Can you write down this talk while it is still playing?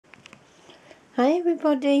Hi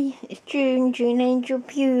everybody, it's June Angel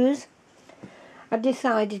Pews. I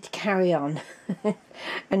decided to carry on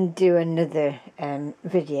and do another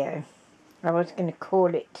video. I was going to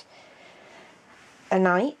call it a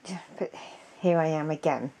night, but here I am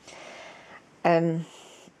again.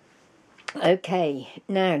 Okay,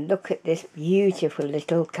 now look at this beautiful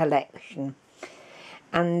little collection.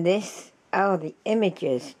 And this, the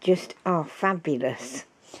images just are fabulous.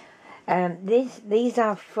 These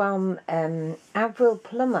are from Avril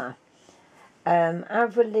Plummer.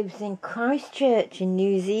 Avril lives in Christchurch in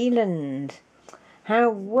New Zealand. How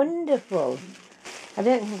wonderful. I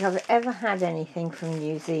don't think I've ever had anything from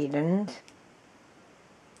New Zealand.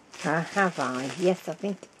 Have I? Yes, I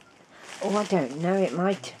think. Oh, I don't know.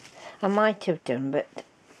 I might have done, but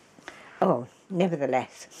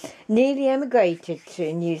nevertheless. Nearly emigrated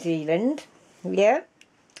to New Zealand. Yeah.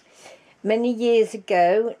 Many years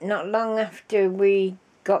ago, not long after we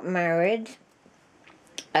got married,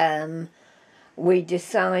 we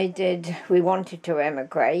decided we wanted to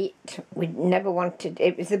emigrate. We never wanted,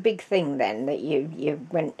 it was a big thing then that you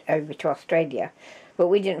went over to Australia, but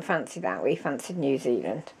we didn't fancy that, we fancied New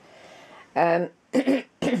Zealand.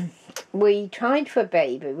 We tried for a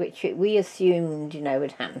baby, which we assumed,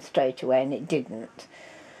 would happen straight away, and it didn't.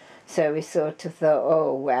 So we sort of thought,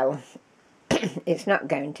 oh well, it's not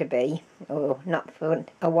going to be, or not for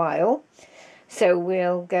a while, so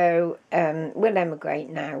we'll go, we'll emigrate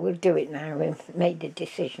now, we'll do it now, we've made the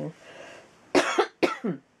decision.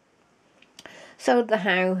 Sold the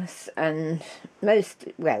house and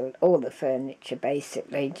all the furniture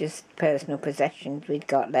basically, just personal possessions we'd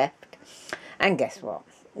got left. And guess what?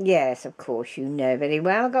 Yes, of course, you know very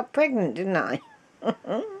well, I got pregnant, didn't I?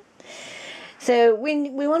 So we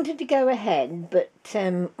wanted to go ahead, but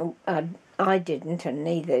I didn't, and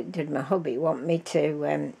neither did my hubby want me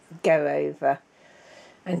to go over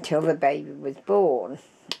until the baby was born.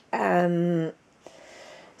 So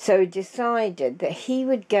we decided that he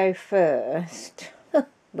would go first.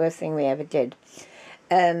 Worst thing we ever did.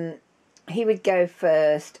 He would go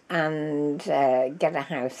first and get a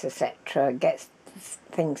house, etc., get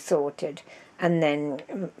things sorted, and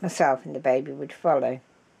then myself and the baby would follow.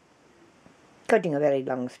 Cutting a very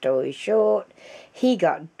long story short, he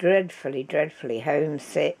got dreadfully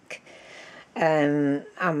homesick. I'm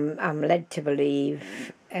led to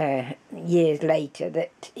believe years later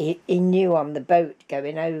that he knew on the boat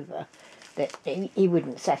going over that he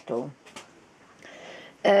wouldn't settle.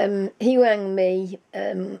 He rang me,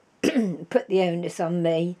 put the onus on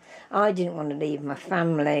me. I didn't want to leave my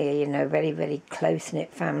family, very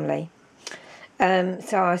close-knit family.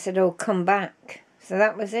 So I said, oh, come back. So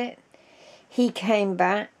that was it. He came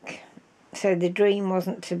back, so the dream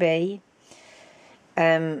wasn't to be.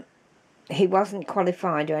 He wasn't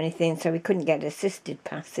qualified or anything, so we couldn't get assisted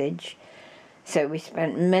passage. So we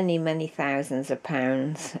spent many thousands of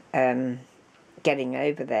pounds getting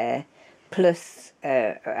over there, plus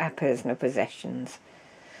our personal possessions,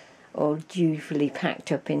 all dutifully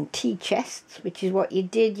packed up in tea chests, which is what you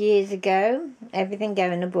did years ago. Everything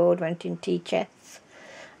going aboard went in tea chests.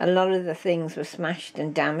 A lot of the things were smashed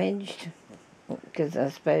and damaged, because I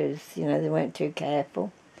suppose, they weren't too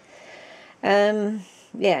careful.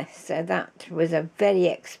 Yeah, so that was a very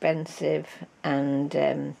expensive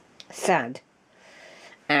and sad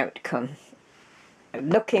outcome.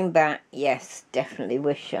 Looking back, yes, definitely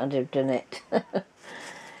wish I'd have done it.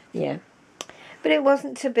 Yeah. But it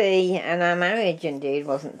wasn't to be, and our marriage indeed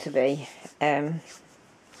wasn't to be.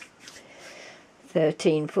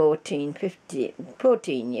 13, 14, 15,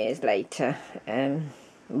 14 years later,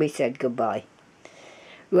 we said goodbye.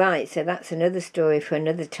 Right, so that's another story for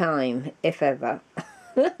another time, if ever.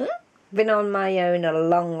 Been on my own a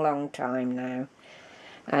long time now.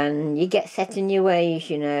 And you get set in your ways,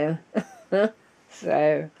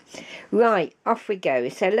 So, right, off we go.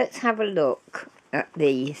 So let's have a look at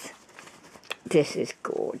these. This is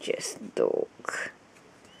gorgeous, look.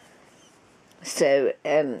 So,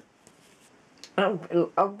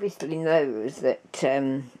 obviously knows that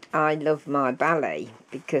I love my ballet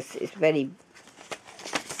because it's very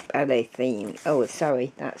ballet themed. Oh,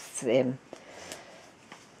 sorry, that's the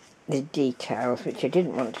details, which I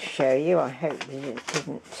didn't want to show you. I hope that it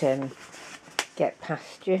didn't get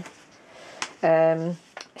past you. So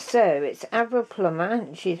it's Avril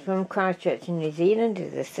Plummer. She's from Christchurch in New Zealand,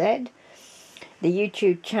 as I said. The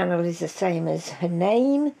YouTube channel is the same as her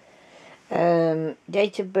name.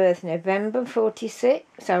 Date of birth November 46.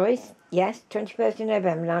 Sorry, yes, 21st of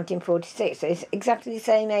November 1946. So it's exactly the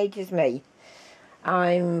same age as me.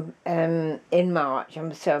 I'm in March,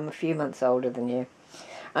 so I'm a few months older than you.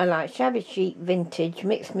 I like shabby chic, vintage,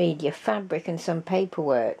 mixed media, fabric and some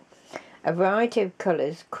paperwork. A variety of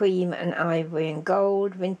colours, cream and ivory and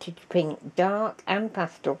gold, vintage pink, dark and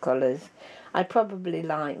pastel colours. I probably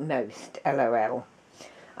like most, LOL.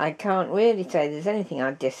 I can't really say there's anything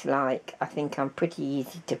I dislike. I think I'm pretty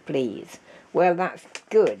easy to please. Well, that's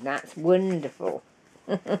good. That's wonderful.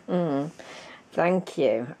 Thank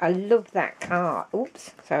you. I love that card.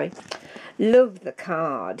 Oops, sorry. Love the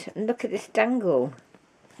card. And look at this dangle.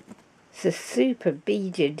 It's a super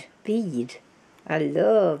beaded bead. I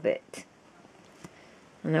love it.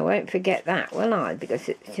 And I won't forget that, will I? Because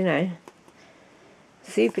it's, you know,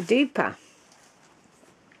 super duper.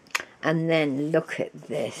 And then look at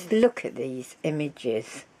this. Look at these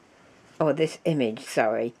images. Oh, this image,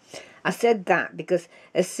 sorry. I said that because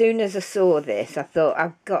as soon as I saw this, I thought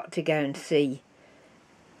I've got to go and see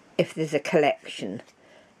if there's a collection.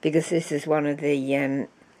 Because this is one of the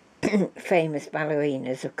famous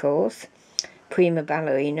ballerinas, of course. Prima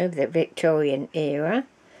ballerina of the Victorian era.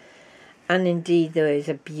 And indeed there is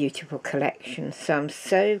a beautiful collection. So I'm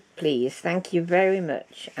so pleased. Thank you very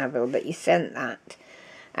much, Avril, that you sent that.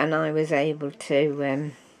 And I was able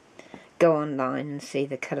to go online and see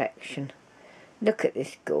the collection. Look at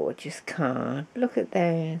this gorgeous card. Look at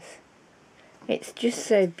those. It's just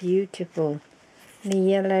so beautiful. The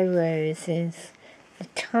yellow roses. The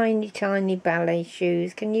tiny, tiny ballet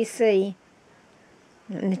shoes. Can you see?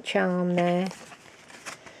 And the charm there.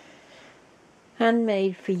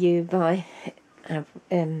 Handmade for you by,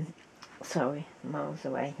 sorry, miles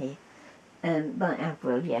away here. By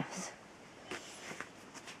Avril, yes.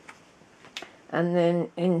 And then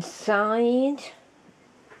inside,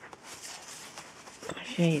 I'll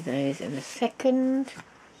show you those in a second.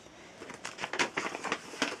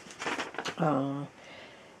 Oh,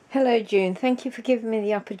 hello June, thank you for giving me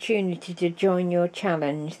the opportunity to join your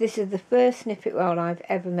challenge. This is the first snippet roll I've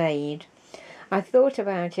ever made. I thought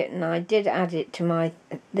about it and I did add it to my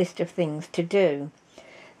list of things to do.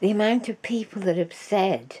 The amount of people that have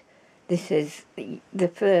said this is the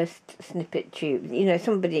first snippet tube. You know,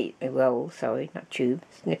 somebody, roll, sorry, not tube,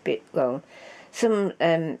 snippet roll. Some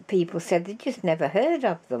people said they just never heard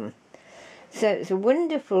of them. So it's a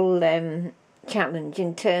wonderful challenge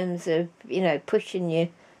in terms of, you know, pushing you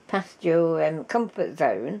past your comfort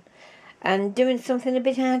zone and doing something a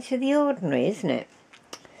bit out of the ordinary, isn't it?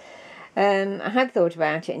 I had thought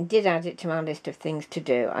about it and did add it to my list of things to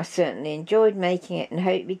do. I certainly enjoyed making it and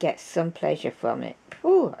hope you get some pleasure from it.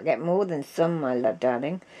 Ooh, I get more than some, my love,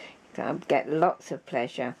 darling. I get lots of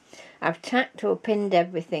pleasure. I've tacked or pinned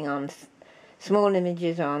everything on small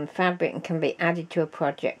images on fabric and can be added to a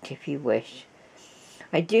project if you wish.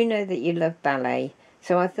 I do know that you love ballet,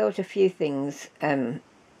 so I thought a few things along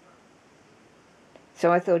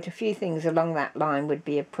that line would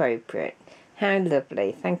be appropriate. How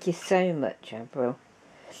lovely. Thank you so much, Avril.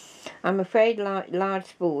 I'm afraid large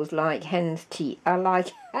spools like hen's teeth.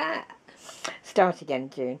 Start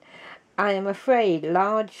again, June. I am afraid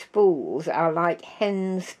large spools are like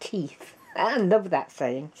hen's teeth. I love that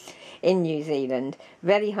saying. In New Zealand.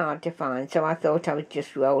 Very hard to find, so I thought I would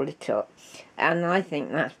just roll it up. And I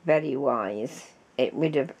think that's very wise. It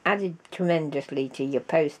would have added tremendously to your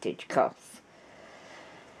postage costs.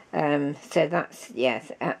 So that's,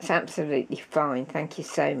 yes, that's absolutely fine. Thank you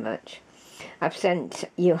so much. I've sent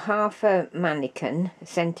you half a mannequin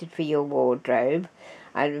scented for your wardrobe.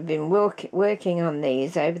 I've been working on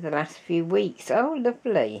these over the last few weeks. Oh,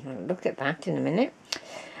 lovely. I'll look at that in a minute.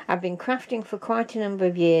 I've been crafting for quite a number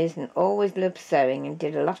of years and always loved sewing and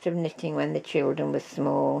did a lot of knitting when the children were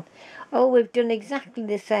small. Oh, we've done exactly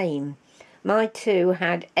the same. My two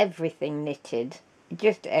had everything knitted,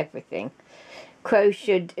 just everything.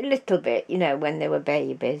 Crocheted a little bit, you know, when they were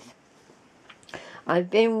babies. I've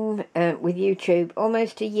been with YouTube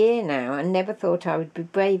almost a year now and never thought I would be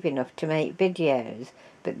brave enough to make videos,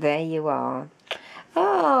 but there you are.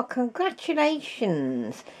 Oh,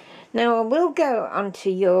 congratulations. Now I will go onto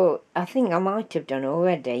your, I think I might have done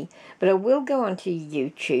already, but I will go onto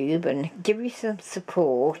YouTube and give you some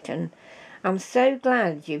support, and I'm so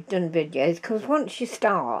glad you've done videos, because once you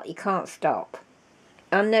start you can't stop.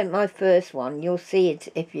 I know my first one, you'll see it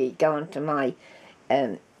if you go onto my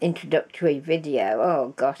introductory video.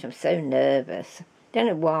 Oh gosh, I'm so nervous. Don't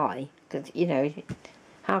know why, because, you know,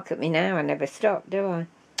 hark at me now, I never stop, do I?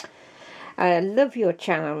 I love your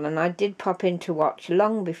channel, and I did pop in to watch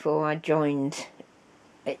long before I joined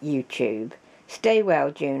at YouTube. Stay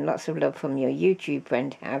well, June. Lots of love from your YouTube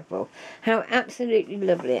friend, Avril. How absolutely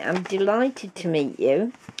lovely. I'm delighted to meet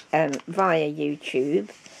you via YouTube,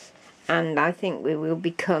 and I think we will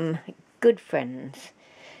become good friends.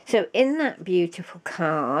 So in that beautiful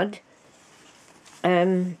card,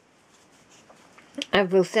 Avril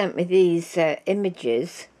sent me these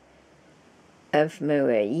images of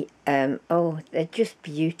Marie. Oh, they're just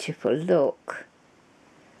beautiful, look.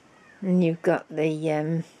 And you've got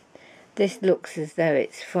the, this looks as though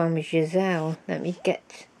it's from Giselle. Let me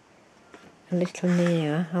get a little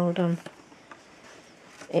nearer, hold on.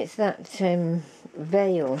 It's that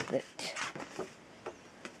veil that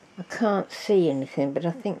I can't see anything, but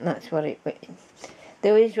I think that's what it...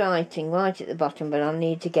 There is writing right at the bottom, but I'll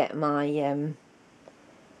need to get my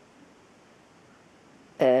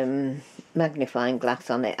magnifying glass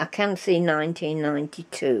on it. I can see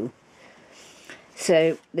 1992.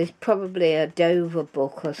 So there's probably a Dover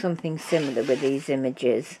book or something similar with these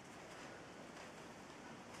images.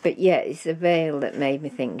 But yeah, it's the veil that made me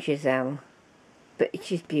think Giselle. But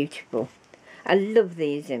it is beautiful. I love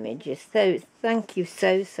these images. So thank you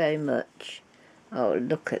so much. Oh,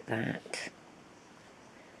 look at that.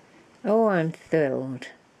 Oh, I'm thrilled.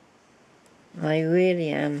 I really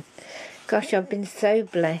am. Gosh, I've been so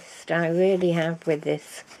blessed. I really have with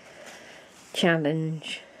this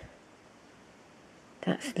challenge.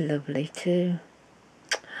 That's lovely too.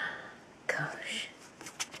 Gosh.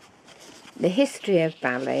 The history of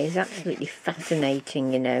ballet is absolutely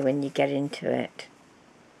fascinating, you know, when you get into it.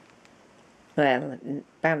 Well,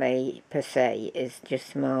 ballet per se is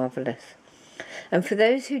just marvellous. And for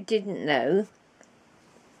those who didn't know,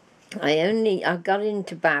 I got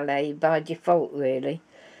into ballet by default, really.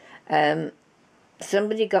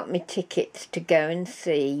 Somebody got me tickets to go and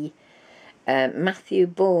see Matthew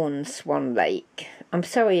Bourne's Swan Lake. I'm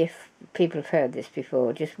sorry if people have heard this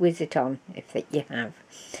before, just whiz it on if you have.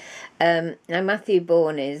 Now Matthew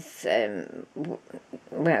Bourne is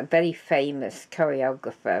well, a very famous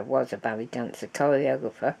choreographer, was a ballet dancer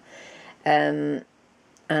choreographer, and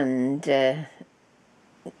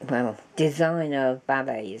well, designer of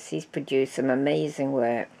ballets. He's produced some amazing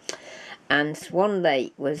work, and Swan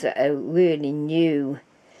Lake was a really new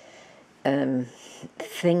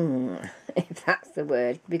thing, if that's the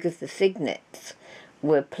word, because the signets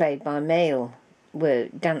were danced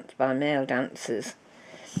by male dancers.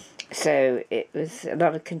 So it was a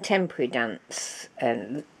lot of contemporary dance,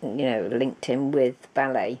 and you know, linked in with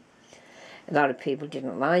ballet. A lot of people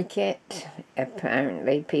didn't like it.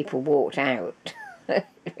 Apparently, people walked out.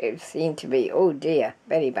 It seemed to be, oh dear,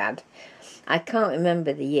 very bad. I can't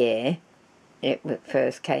remember the year it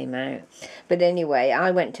first came out, but anyway,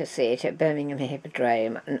 I went to see it at Birmingham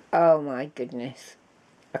Hippodrome, and oh my goodness,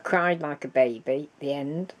 I cried like a baby at the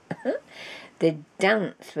end. The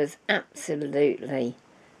dance was absolutely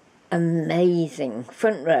amazing.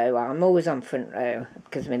 Front row, I'm always on front row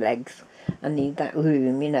because of my legs. I need that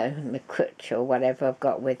room, you know, my crutch or whatever I've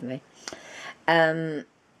got with me. And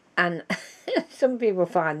some people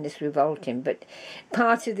find this revolting, but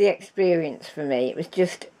part of the experience for me, it was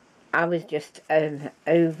just, I was just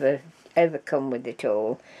overcome with it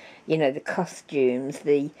all. You know, the costumes,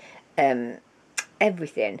 the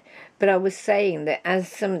everything. But I was saying that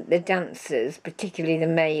as the dancers, particularly the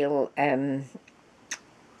male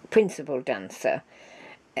principal dancer,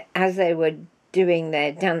 as they were doing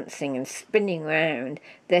their dancing and spinning round,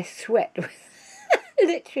 their sweat was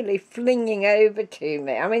literally flinging over to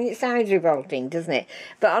me. I mean, it sounds revolting, doesn't it?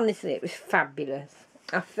 But honestly, it was fabulous.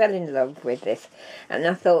 I fell in love with this, and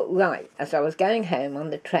I thought, right, as I was going home on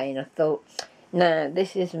the train, I thought, no,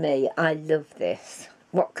 this is me. I love this.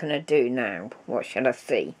 What can I do now? What shall I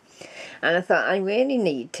see? And I thought, I really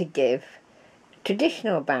need to give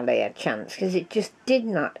traditional ballet a chance, because it just did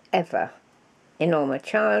not ever, in all my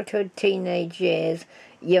childhood, teenage years,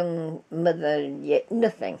 young mother, yet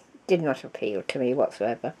nothing, did not appeal to me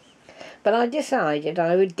whatsoever. But I decided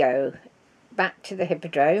I would go back to the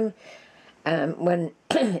Hippodrome when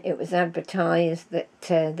it was advertised that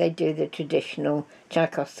they do the traditional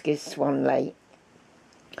Tchaikovsky's Swan Lake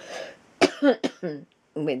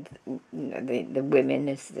with the women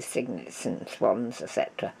as the cygnets and swans,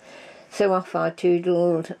 etc. So off I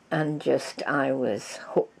toodled, and I was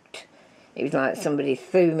hooked. It was like somebody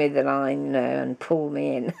threw me the line, you know, and pulled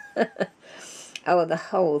me in. Oh, the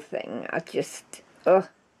whole thing, oh.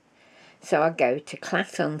 So I go to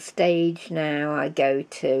class on stage now. I go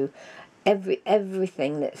to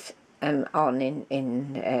everything that's on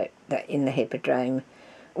in the Hippodrome.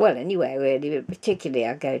 Well, anywhere really, but particularly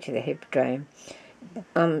I go to the Hippodrome.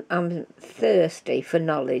 I'm thirsty for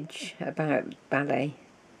knowledge about ballet.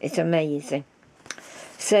 It's amazing.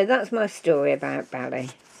 So that's my story about ballet.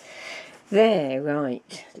 There,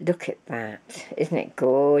 right, look at that. Isn't it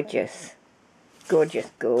gorgeous? Gorgeous,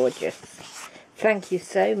 gorgeous. Thank you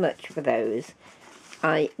so much for those.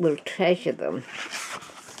 I will treasure them.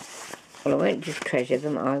 Well, I won't just treasure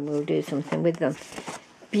them, I will do something with them.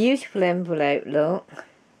 Beautiful envelope, look.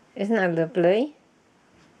 Isn't that lovely?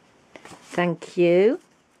 Thank you.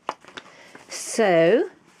 So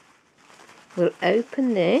we'll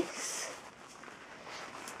open this.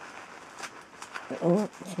 Oh,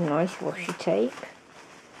 it's nice washi tape.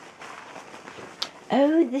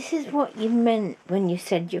 Oh, this is what you meant when you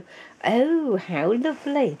said you... Oh, how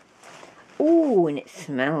lovely. Oh, and it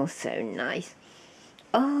smells so nice.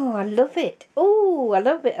 Oh, I love it. Oh, I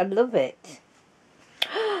love it. I love it.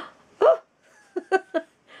 Oh,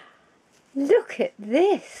 look at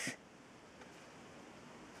this.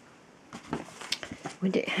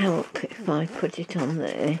 Would it help if I put it on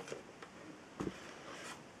there?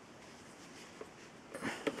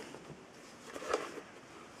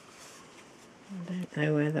 I don't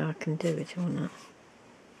know whether I can do it or not.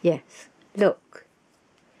 Yes, look.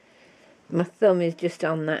 My thumb is just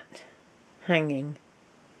on that hanging.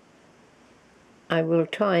 I will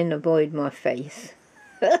try and avoid my face.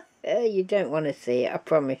 You don't want to see it, I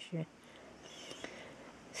promise you.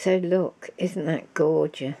 So look, isn't that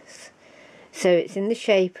gorgeous? So it's in the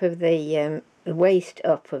shape of the waist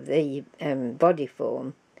up of the body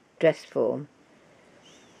form, dress form.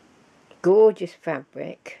 Gorgeous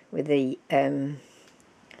fabric with the,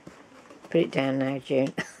 put it down now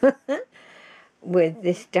June, with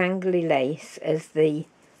this dangly lace as the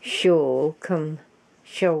shawl come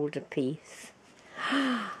shoulder piece.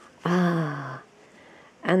 Ah,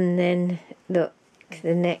 and then look,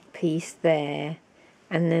 the neck piece there,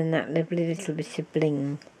 and then that lovely little bit of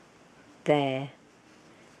bling there,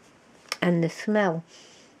 and the smell.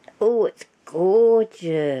 Oh, it's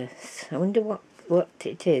gorgeous. I wonder what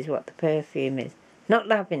it is, what the perfume is. Not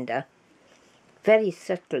lavender, very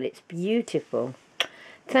subtle. It's beautiful.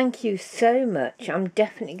 Thank you so much. I'm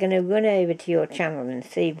definitely going to run over to your channel and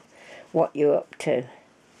see what you're up to.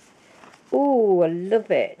 Oh, I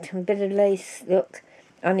love it. A bit of lace, look,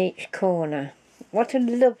 on each corner. What a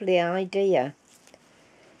lovely idea.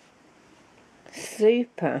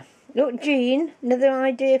 Super. Look, Jean, another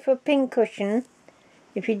idea for a pincushion,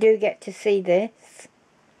 if you do get to see this.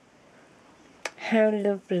 How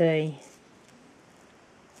lovely.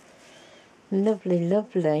 Lovely,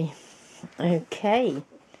 lovely. Okay.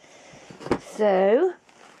 So,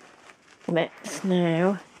 let's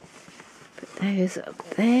now put those up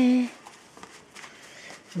there.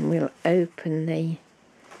 And we'll open the,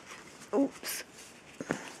 oops,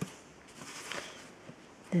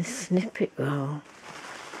 the Snippet Roll.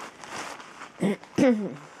 I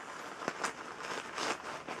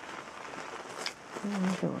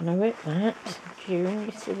don't want to rip that, June,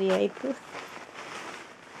 you silly April,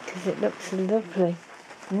 because it looks lovely.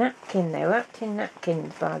 Napkin, they're wrapped in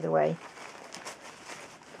napkins, by the way.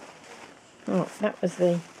 Oh, that was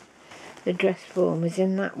the dress form was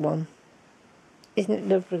in that one. Isn't it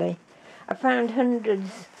lovely? I found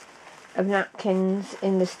hundreds of napkins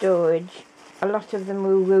in the storage. A lot of them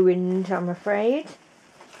were ruined, I'm afraid,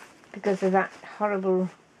 because of that horrible...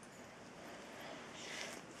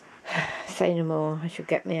 Say no more, I shall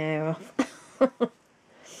get my hair off.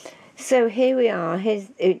 So here we are. Here's,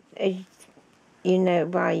 you know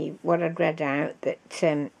by what I'd read out, that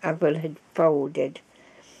Avril had folded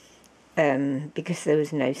because there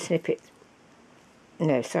was no snippets.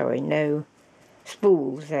 No, sorry, no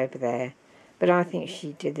spools over there. But I think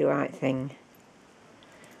she did the right thing.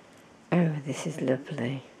 Oh, this is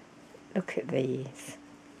lovely. Look at these.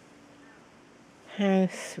 How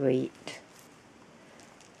sweet.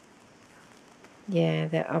 Yeah,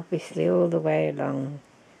 they're obviously all the way along.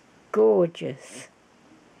 Gorgeous.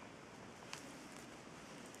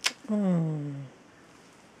 And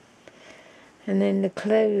then the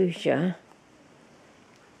closure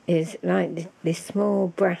is like this small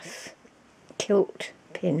brass Quilt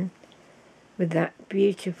pin with that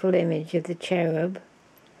beautiful image of the cherub.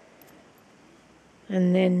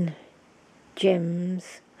 And then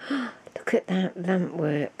gems. Look at that lamp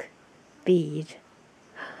work bead.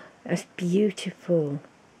 That's beautiful.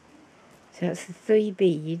 So that's the 3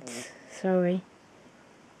 beads, sorry.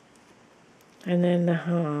 And then the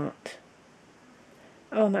heart.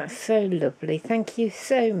 Oh, that's so lovely. Thank you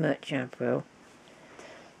so much, Avril.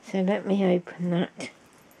 So let me open that.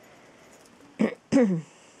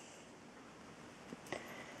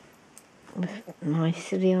 With my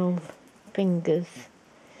silly old fingers.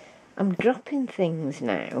 I'm dropping things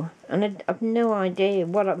now, and I've no idea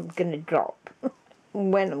what I'm going to drop,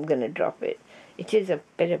 when I'm going to drop it. It is a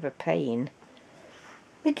bit of a pain.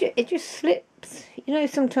 It just slips. You know,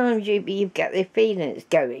 sometimes you get the feeling it's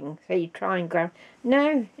going, so you try and grab.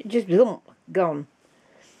 No, it just lump, gone.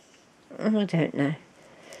 I don't know.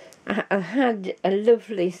 I had a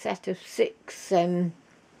lovely set of 6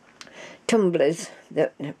 tumblers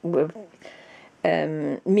that were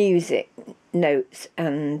music notes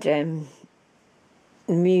and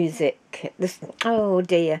music, oh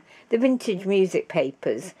dear, the vintage music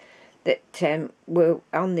papers that were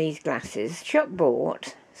on these glasses. Shop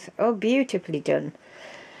bought. Oh, beautifully done.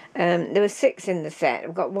 There were 6 in the set.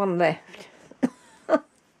 I've got 1 left.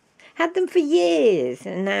 Had them for years,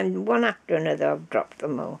 and now one after another I've dropped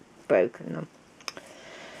them or broken them.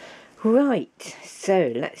 Right,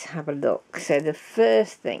 so let's have a look. So the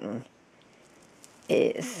first thing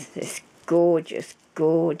is this gorgeous,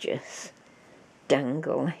 gorgeous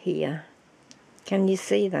dangle here. Can you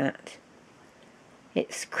see that?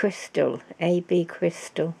 It's crystal, AB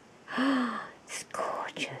crystal. It's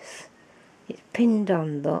gorgeous. It's pinned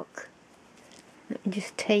on, look. Let me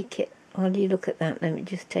just take it. While you look at that, let me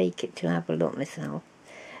just take it to have a look myself.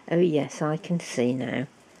 Oh yes, I can see now.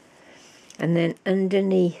 And then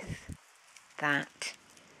underneath that,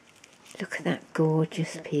 look at that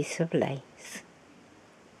gorgeous piece of lace.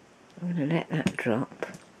 I'm going to let that drop.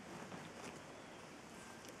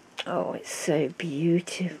 Oh, it's so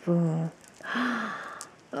beautiful.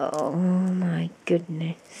 Oh my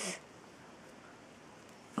goodness.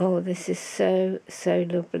 Oh, this is so, so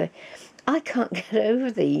lovely. I can't get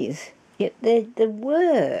over these. The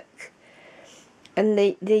work and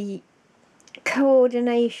the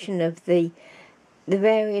coordination of the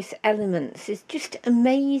various elements is just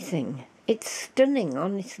amazing. It's stunning,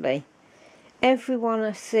 honestly. Everyone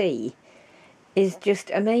I see is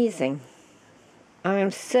just amazing. I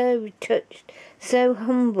am so touched, so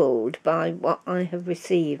humbled by what I have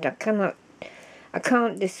received. I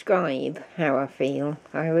can't describe how I feel.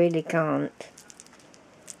 I really can't.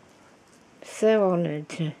 So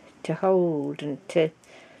honoured to hold and to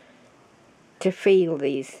feel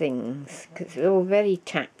these things, because they're all very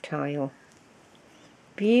tactile.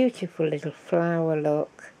 Beautiful little flower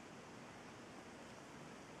look.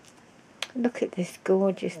 Look at this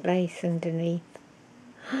gorgeous lace underneath.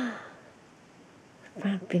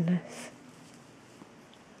 Fabulous.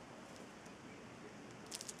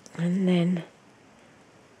 And then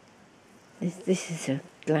this is a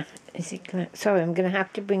glass. Is it glass? Sorry, I'm going to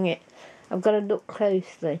have to bring it. I've got to look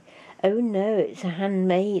closely. Oh no, it's a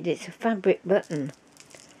handmade. It's a fabric button.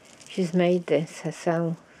 She's made this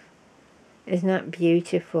herself. Isn't that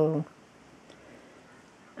beautiful?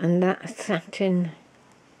 And that satin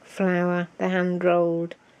flower, the hand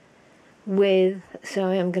rolled with,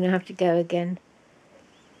 sorry, I'm going to have to go again.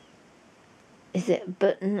 Is it a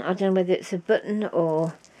button? I don't know whether it's a button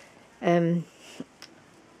or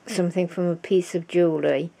something from a piece of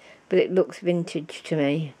jewellery, but it looks vintage to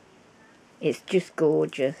me. It's just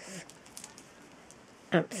gorgeous.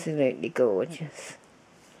 Absolutely gorgeous.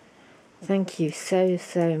 Thank you so,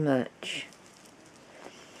 so much.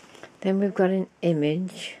 Then we've got an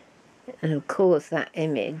image, and of course that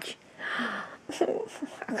image,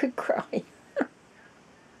 I could cry.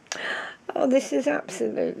 Oh, this is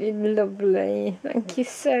absolutely lovely. Thank you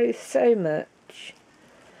so, so much.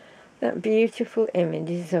 That beautiful image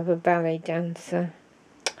is of a ballet dancer.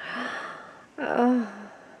 Oh,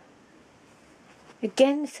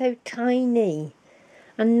 again so tiny.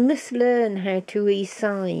 I must learn how to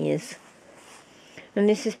resize. And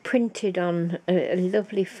this is printed on a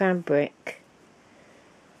lovely fabric.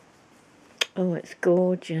 Oh, it's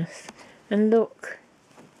gorgeous. And look,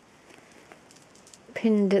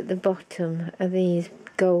 pinned at the bottom are these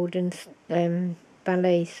golden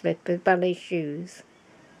ballet slippers, ballet shoes,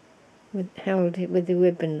 held with the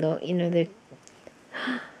ribbon, look, you know,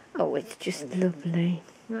 oh, it's just lovely.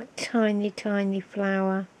 That tiny, tiny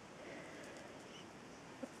flower.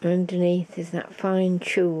 Underneath is that fine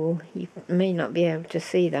tulle. You may not be able to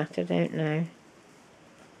see that, I don't know.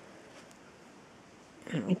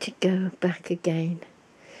 Let me to go back again.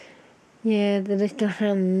 Yeah, the little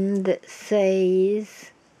hand that says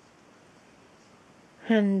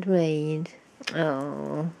handmade.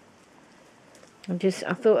 Oh, I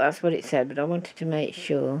thought that's what it said, but I wanted to make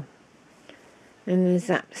sure. And there's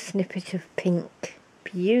that snippet of pink.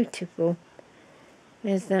 Beautiful.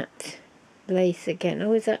 There's that lace again.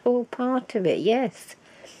 Oh, is that all part of it? Yes.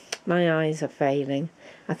 My eyes are failing.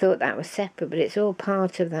 I thought that was separate, but it's all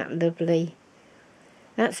part of that lovely.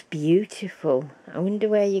 That's beautiful. I wonder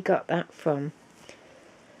where you got that from.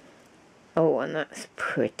 Oh, and that's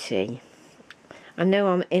pretty. I know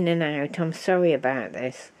I'm in and out. I'm sorry about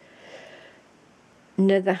this.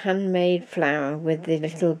 Another handmade flower with the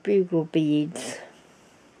little bugle beads.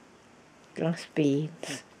 Glass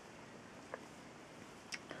beads.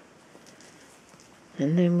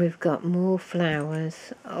 And then we've got more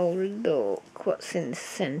flowers. Oh, look what's in the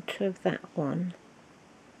centre of that one.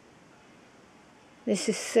 This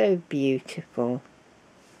is so beautiful.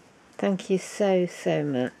 Thank you so, so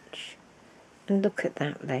much. And look at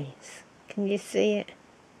that lace. Can you see it?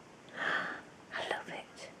 I love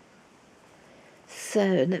it.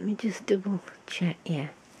 So let me just double check.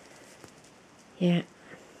 Yeah,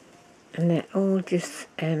 and they're all just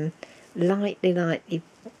lightly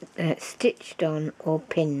stitched on or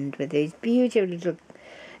pinned with these beautiful little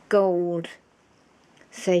gold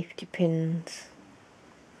safety pins.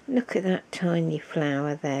 Look at that tiny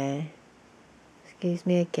flower there. Excuse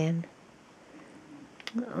me again.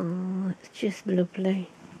 Oh, it's just lovely.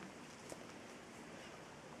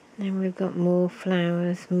 Then we've got more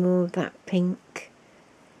flowers, more of that pink.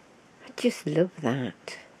 I just love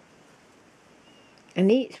that.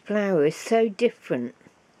 And each flower is so different,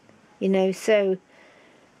 you know, so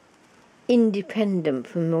independent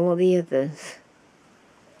from all the others.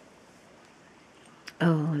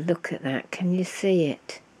 Oh, look at that. Can you see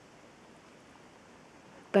it?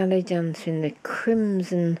 Ballet dancer in the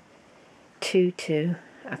crimson tutu.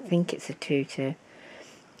 I think it's a tutu.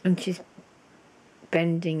 And she's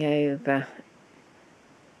bending over.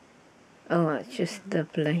 Oh, it's just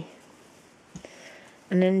lovely.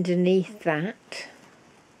 And underneath that,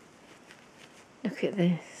 look at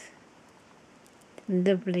this.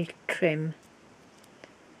 Lovely trim.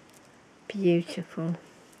 Beautiful.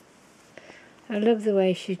 I love the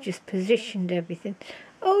way she's just positioned everything.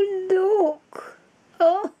 Oh, look!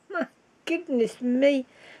 Oh, my goodness me.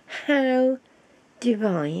 How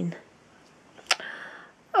divine.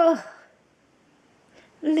 Oh,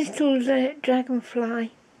 little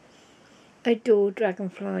dragonfly. I adore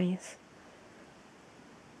dragonflies.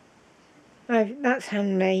 That's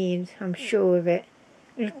handmade, I'm sure of it.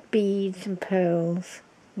 Little beads and pearls.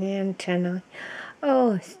 The antennae.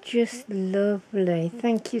 Oh, it's just lovely.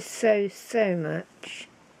 Thank you so, so much.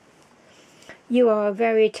 You are a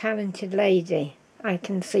very talented lady. I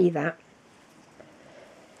can see that.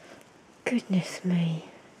 Goodness me.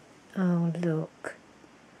 Oh, look.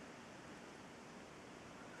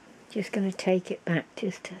 Just going to take it back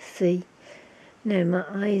just to see. No, my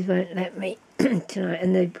eyes won't let me tonight.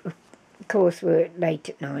 And of course we're late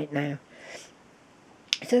at night now.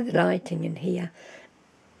 So the lighting in here.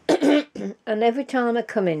 And every time I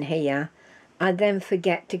come in here, I then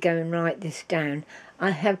forget to go and write this down.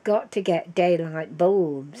 I have got to get daylight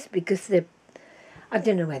bulbs because I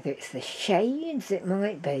don't know whether it's the shades, it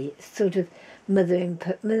might be. It's sort of mother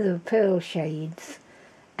of pearl shades.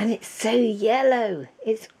 And it's so yellow.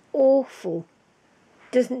 It's awful.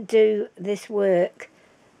 Doesn't do this work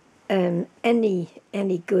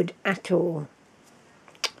any good at all.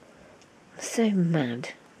 So mad.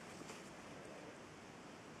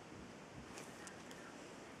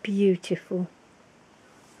 Beautiful.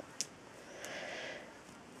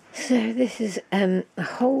 So this is a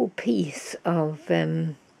whole piece of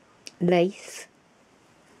lace.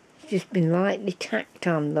 It's just been lightly tacked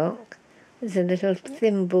on, look. There's a little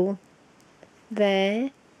thimble there.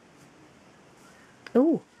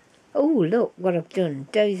 Oh, look what I've done.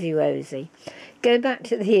 Dozy Rosy. Go back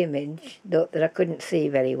to the image, look, that I couldn't see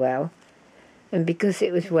very well. And because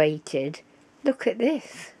it was weighted, look at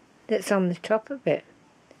this. That's on the top of it.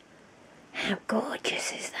 How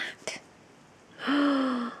gorgeous is that?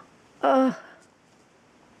 Oh,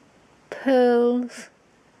 pearls,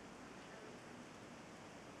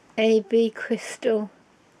 AB crystal.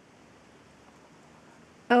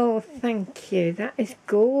 Oh, thank you. That is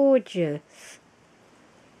gorgeous.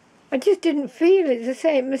 I just didn't feel it. As I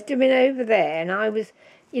say, it must have been over there, and I was,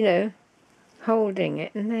 you know, holding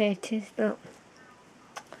it, and there it is. Look.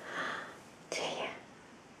 Dear.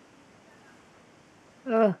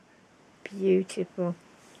 Oh, beautiful.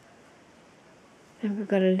 And we've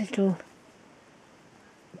got a little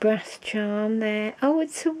brass charm there. Oh,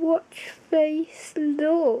 it's a watch face.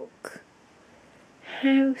 Look.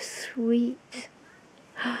 How sweet.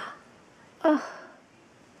 Oh,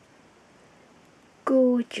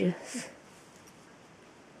 gorgeous.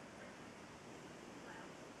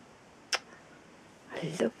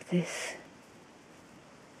 I love this.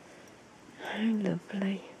 How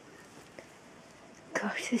lovely.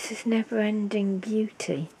 Gosh, this is never-ending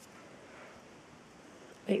beauty.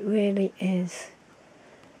 It really is.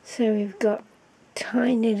 So we've got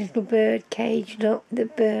tiny little bird cage, look, the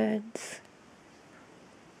birds.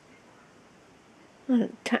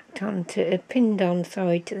 Tacked on to, pinned on,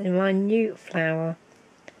 sorry, to the minute flower.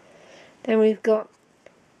 Then we've got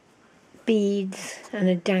beads and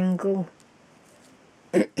a dangle,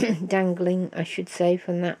 dangling, I should say,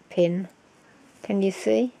 from that pin. Can you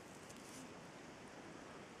see?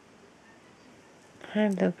 How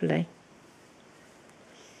lovely.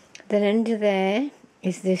 Then under there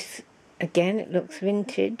is this, again, it looks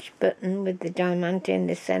vintage, button with the diamante in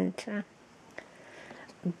the centre.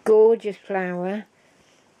 Gorgeous flower.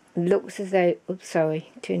 looks as though, oops,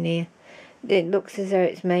 sorry, too near. It looks as though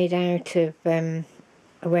it's made out of a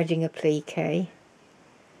wedding applique.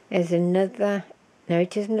 There's another, no,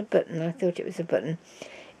 it isn't a button, I thought it was a button.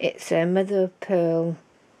 It's a mother of pearl,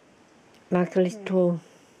 like a little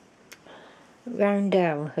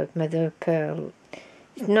roundel of mother of pearl.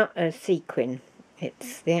 It's not a sequin,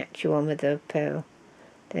 it's the actual mother of pearl.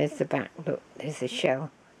 There's the back, look, there's the shell.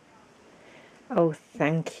 Oh,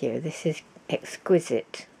 thank you, this is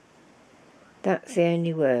exquisite. That's the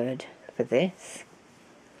only word for this.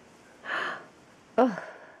 Oh.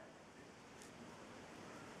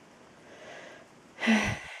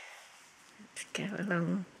 Let's go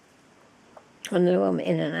along. I know I'm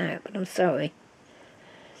in and out, but I'm sorry.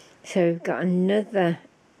 So we've got another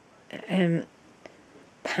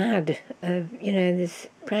pad of, you know, there's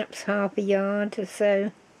perhaps half a yard or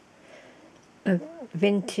so of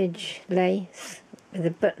vintage lace with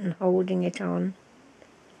a button holding it on.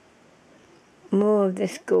 More of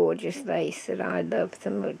this gorgeous lace that I love,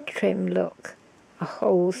 the trim look. A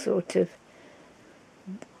whole sort of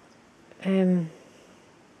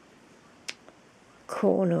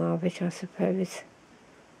corner of it, I suppose.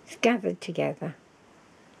 It's gathered together.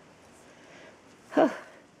 Oh,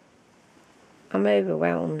 I'm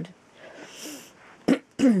overwhelmed.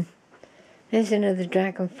 There's another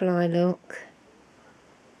dragonfly look.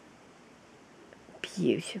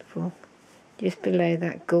 Beautiful. Just below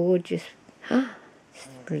that gorgeous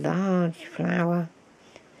large flower.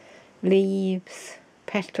 Leaves,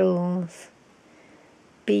 petals,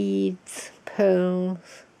 beads,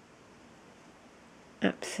 pearls.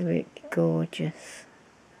 Absolutely gorgeous.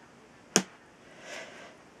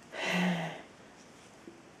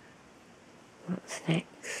 What's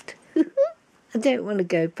next? I don't want to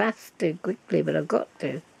go past too quickly, but I've got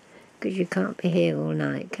to, because you can't be here all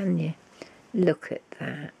night, can you? Look at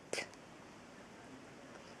that.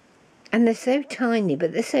 And they're so tiny,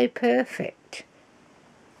 but they're so perfect.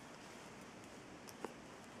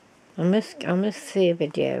 I must see a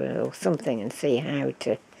video or something and see how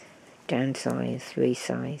to downsize,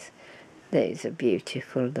 resize. There's a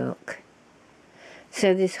beautiful look.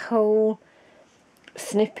 So this whole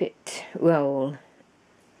snippet roll,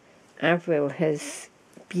 Avril has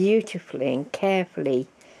beautifully and carefully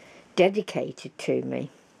dedicated to me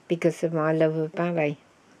because of my love of ballet.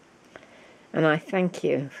 And I thank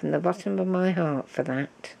you from the bottom of my heart for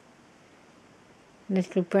that.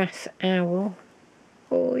 Little brass owl.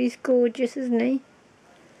 Oh, he's gorgeous, isn't he?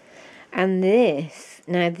 And this,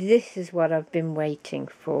 now this is what I've been waiting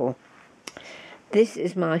for. This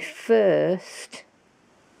is my first,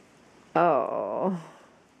 oh,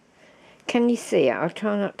 can you see it? I'll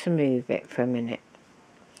try not to move it for a minute.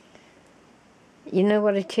 You know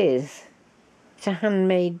what it is? It's a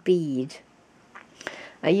handmade bead.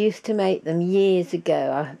 I used to make them years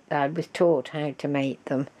ago. I was taught how to make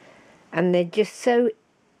them. And they're just so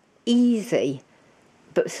easy,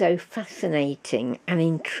 but so fascinating and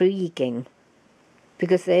intriguing.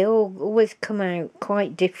 Because they always come out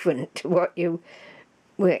quite different to what you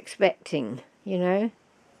were expecting, you know.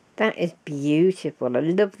 That is beautiful. I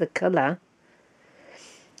love the colour.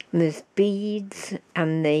 And there's beads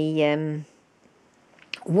and the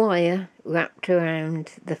wire wrapped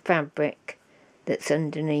around the fabric that's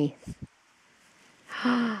underneath.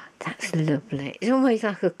 Ah, that's lovely. It's almost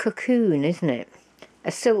like a cocoon, isn't it?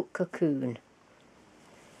 A silk cocoon.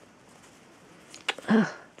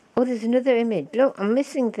 Oh, there's another image. Look, I'm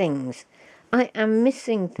missing things. I am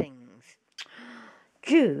missing things.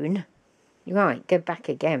 June. Right, go back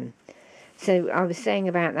again. So I was saying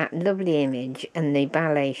about that lovely image and the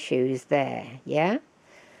ballet shoes there, yeah?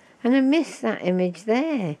 And I missed that image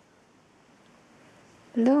there.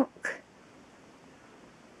 Look.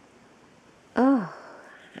 Oh,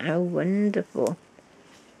 how wonderful.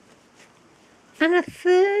 And a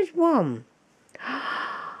third one.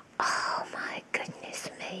 Oh my goodness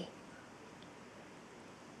me.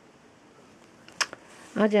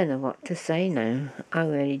 I don't know what to say now. I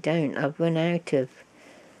really don't. I've run out of,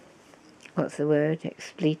 what's the word,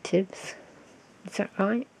 expletives. Is that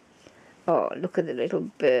right? Oh, look at the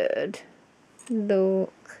little bird.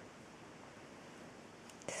 Look.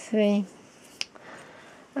 See?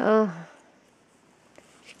 Oh.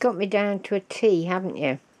 You've got me down to a T, haven't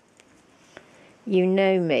you? You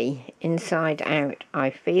know me inside out, I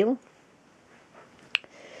feel.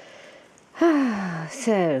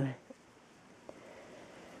 So,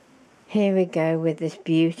 here we go with this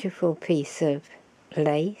beautiful piece of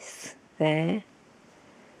lace there.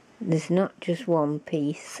 There's not just one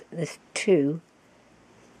piece, there's two,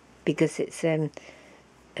 because it's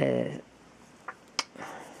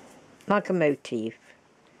like a motif.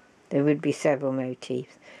 There would be several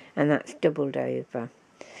motifs. and that's doubled over.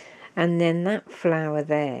 And then that flower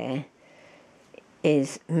there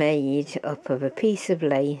is made up of a piece of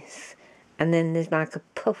lace, and then there's like a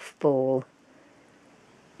puff ball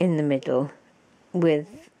in the middle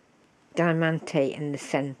with diamante in the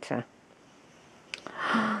centre.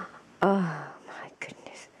 Oh my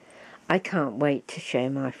goodness. I can't wait to show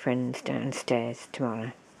my friends downstairs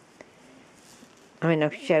tomorrow. I mean,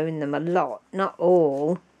 I've shown them a lot, not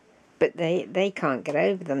all, but they can't get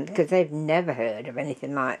over them because they've never heard of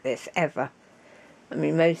anything like this ever. I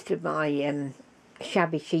mean, most of my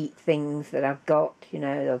shabby chic things that I've got, you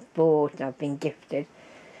know, I've bought and I've been gifted,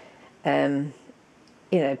 you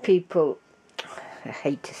know, people, I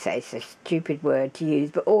hate to say it's a stupid word to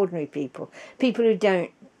use, but ordinary people who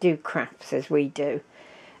don't do crafts as we do,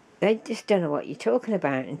 they just don't know what you're talking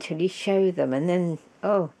about until you show them, and then,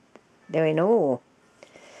 oh, they're in awe.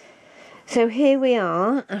 So here we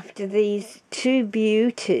are after these two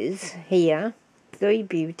beauties here, three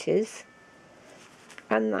beauties,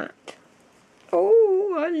 and that.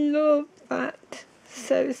 Oh, I love that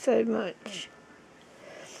so much.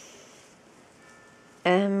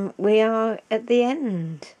 We are at the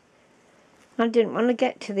end. I didn't want to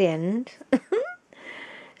get to the end.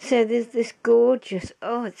 So there's this gorgeous,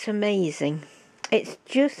 oh, it's amazing. It's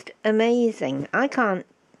just amazing. I can't,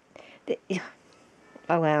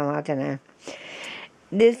 oh well, I don't know.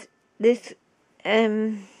 This,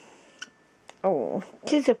 oh,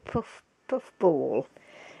 it is a puff ball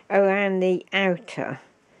around the outer,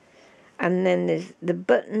 and then there's the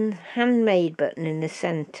button, handmade button in the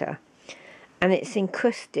centre, and it's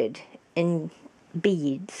encrusted in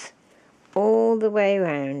beads all the way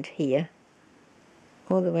around here,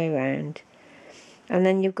 all the way around, and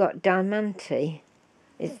then you've got diamante.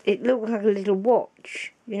 It looks like a little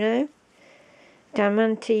watch, you know,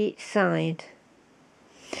 diamante each side.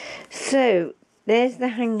 So there's the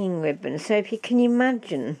hanging ribbon. So if you can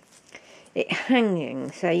imagine it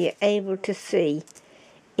hanging, so you're able to see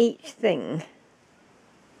each thing.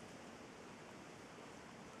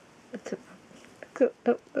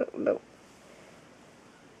 Look.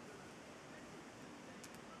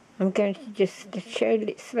 I'm going to just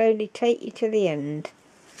slowly take you to the end,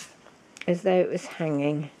 as though it was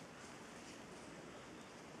hanging.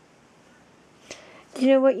 Do you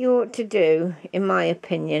know what you ought to do, in my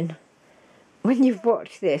opinion? When you've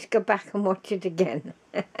watched this, go back and watch it again.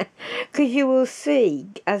 Because you will see,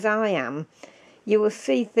 as I am, you will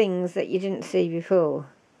see things that you didn't see before.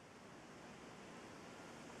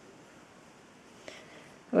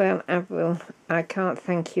 Well, Avril, I can't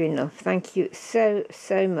thank you enough. Thank you so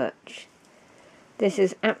much. This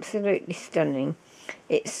is absolutely stunning.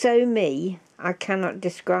 It's so me, I cannot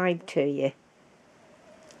describe to you.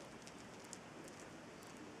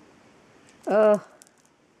 Oh,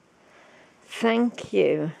 thank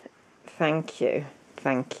you.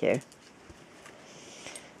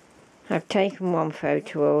 I've taken one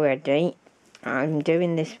photo already. I'm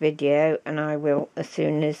doing this video, and I will, as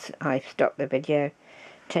soon as I stop the video,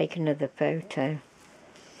 take another photo.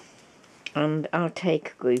 And I'll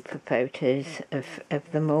take a group of photos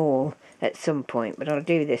of them all at some point, but I'll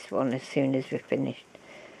do this one as soon as we're finished,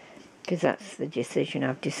 because that's the decision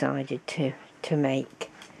I've decided to make.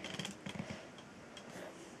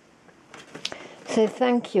 So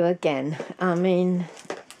thank you again. I mean,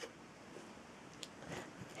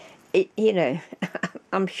 you know,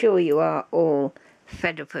 I'm sure you are all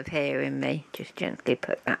fed up of hearing me. Just gently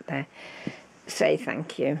put that there. Say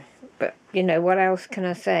thank you. But, you know, what else can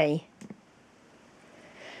I say?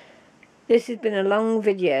 This has been a long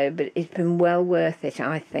video, but it's been well worth it,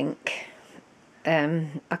 I think.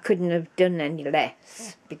 I couldn't have done any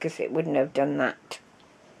less, because it wouldn't have done that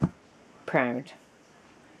proud.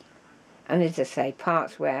 And as I say,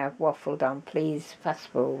 parts where I've waffled on, please fast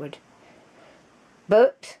forward.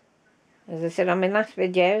 But, as I said on my last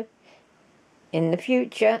video, in the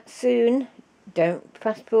future, soon, don't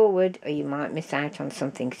fast forward or you might miss out on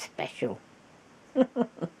something special.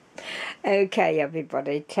 Okay,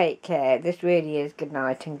 everybody, take care. This really is good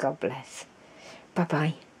night and God bless.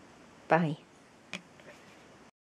 Bye-bye. Bye.